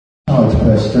charge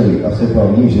per street? I said,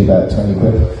 well, usually about 20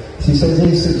 quid. She says,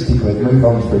 here's 60 quid, move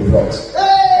on 3 blocks.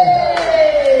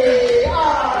 Hey!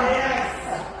 Ah,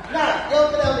 yes! Now, you're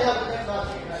going to help me have a bit of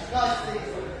magic. Nice and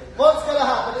easy. What's going to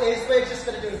happen is we're just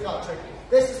going to do a card trick.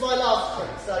 This is my last trick,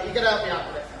 so you're going to help me out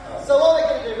with it. So what we're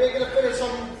going to do, we're going to finish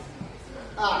on...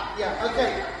 yeah,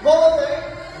 okay. What we'll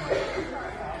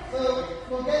do,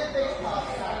 we'll get the big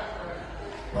cards out.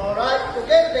 Alright, we'll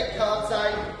get the big cards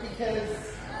out because...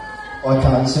 I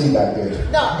can't see that good.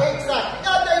 No, exactly.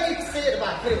 No, you can see it at the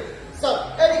back. Here. So,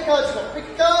 any cards you want. Pick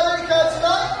a card, any cards you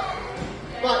like.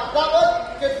 Right, that one,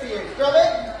 good for you. Grab it.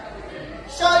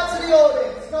 Show it to the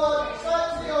audience. Go on, show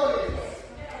it to the audience.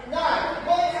 Now,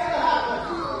 what's going to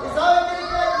happen is I'm going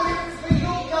to get you to put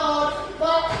your card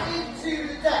back into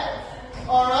the deck.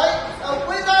 Alright? Now,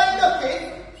 without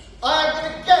looking, I am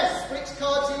going to guess which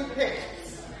cards you picked.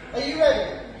 Are you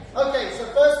ready? Okay, so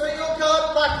first put your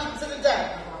card back into the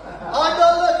deck. I'm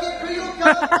not looking, put your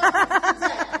card back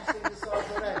into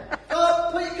the deck. Go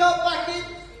on, put your card back in.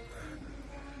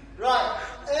 Right,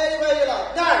 anywhere you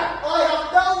like. Now, I have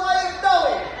no way of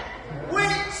knowing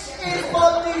which is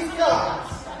bondy's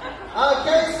cards.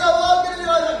 Okay, so what I'm going to do is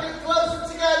I'm going to close them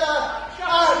together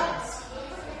and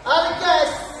I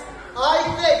guess, I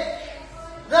think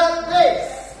that this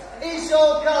is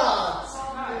your card.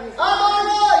 Am I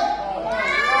right?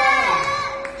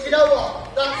 Do you know what?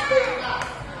 That's a bit enough.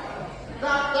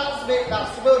 That's a bit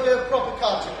enough. So we'll do a proper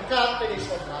card trick. We can't finish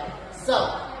on that. So,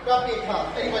 grab me a card.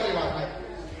 Anyone you like, mate.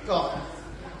 Go on.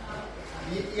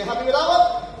 You happy with that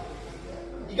one?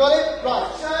 You got it? Right.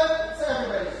 Show it to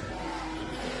everybody.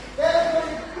 Get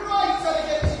everybody right up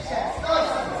against your chest.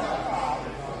 Nice and tight.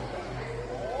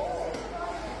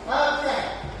 Okay.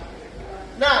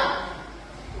 Now,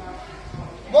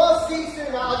 whilst he's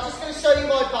doing that, I'm just going to show you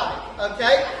my bag,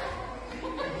 okay?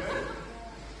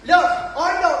 Look,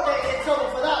 I'm not getting in trouble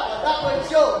for that one. That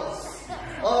one's yours.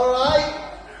 Alright?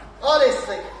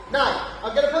 Honestly. Now,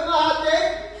 I'm going to put my hand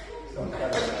in.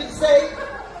 As you can see.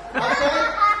 Okay?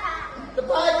 The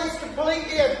bag is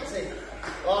completely empty.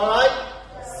 Alright?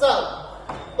 So,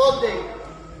 Bondy,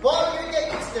 what I'm going to get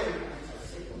you to do,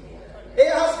 it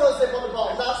has got a zip on the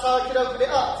bottom. That's how I can open it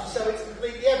up to show it's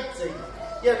completely empty.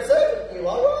 You observed you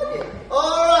are, aren't you?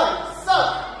 Alright, so,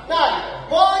 now,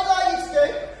 what I'd like you to do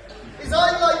is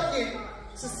I'd like you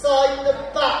to sign the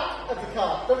back of the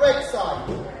card, the red side.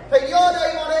 Put your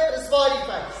name on it and a smiley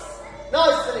face.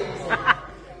 Nice and easy.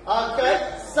 Okay,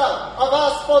 so, I've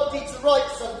asked Bondy to write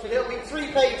something. It'll be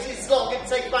 3 pages long and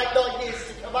take about 9 years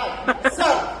to come out. So,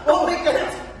 what we're going to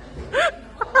do...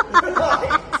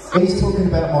 Right. He's talking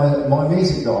about my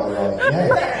music that I write.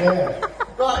 Yeah.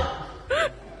 Right.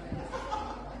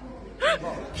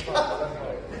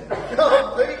 Go on,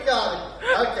 put your card in.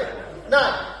 Okay. Now,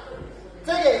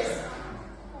 thing is,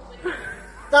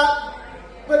 that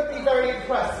wouldn't be very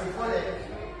impressive, would it?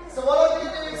 So what I'm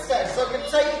going to do instead, so I'm going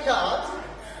to take a card,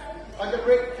 I'm going to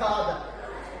bring the card up.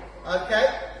 Okay?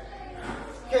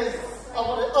 Because I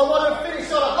want to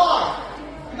finish on a high.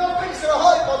 You got to finish on a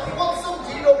high, Bondy. What song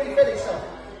do you normally finish on?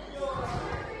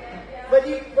 When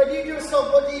you do a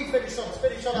song, what do you finish on? To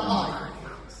finish on a high?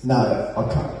 No,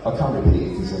 I can't repeat it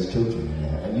because there's children in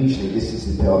there. And usually this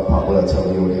is the part where I tell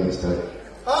the audience to...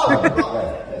 Oh,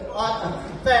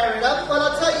 right. Fair enough. Well,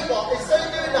 I'll tell you what, instead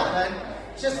of doing that then,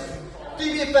 just do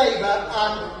me a favour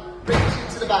and reach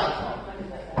into the bag.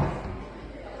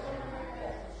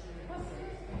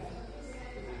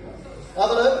 Have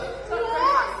a look.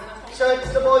 Show it to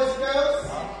the boys and girls.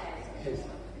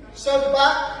 Show the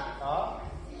back.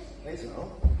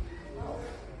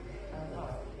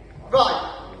 Right.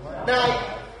 Now,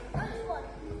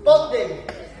 Bondy,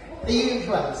 are you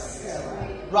impressed?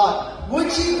 Right.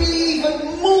 Would you be even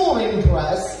more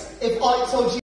impressed if I told you